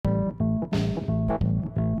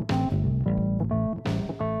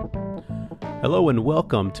Hello and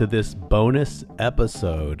welcome to this bonus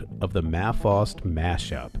episode of the Mafost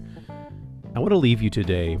Mashup. I want to leave you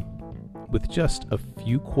today with just a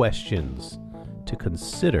few questions to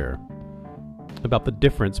consider about the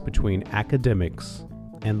difference between academics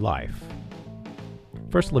and life.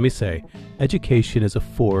 First, let me say, education is a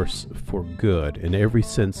force for good in every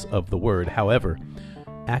sense of the word. However,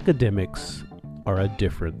 academics are a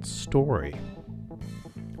different story.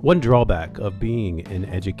 One drawback of being in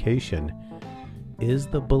education is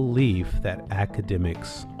the belief that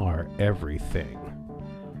academics are everything.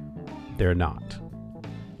 They're not.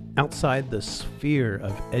 Outside the sphere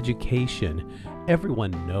of education,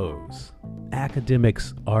 everyone knows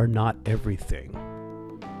academics are not everything.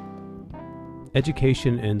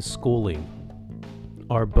 Education and schooling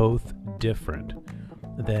are both different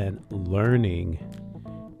than learning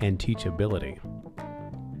and teachability.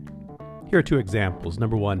 Here are two examples.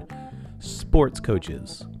 Number one, sports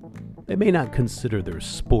coaches. They may not consider their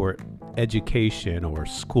sport education or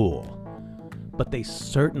school, but they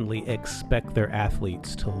certainly expect their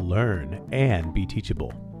athletes to learn and be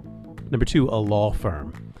teachable. Number two, a law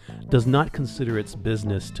firm does not consider its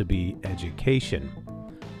business to be education,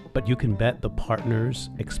 but you can bet the partners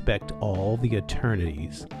expect all the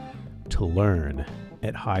attorneys to learn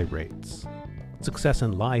at high rates. Success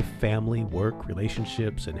in life, family, work,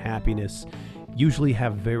 relationships, and happiness usually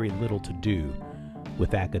have very little to do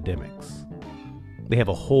with academics. They have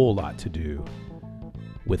a whole lot to do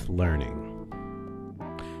with learning.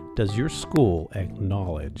 Does your school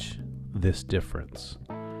acknowledge this difference?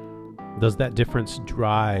 Does that difference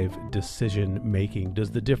drive decision making? Does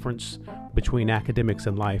the difference between academics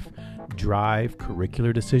and life drive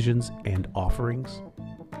curricular decisions and offerings?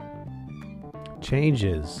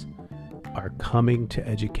 Changes are coming to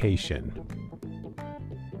education.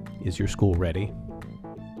 Is your school ready?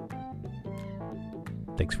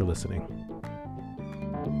 Thanks for listening.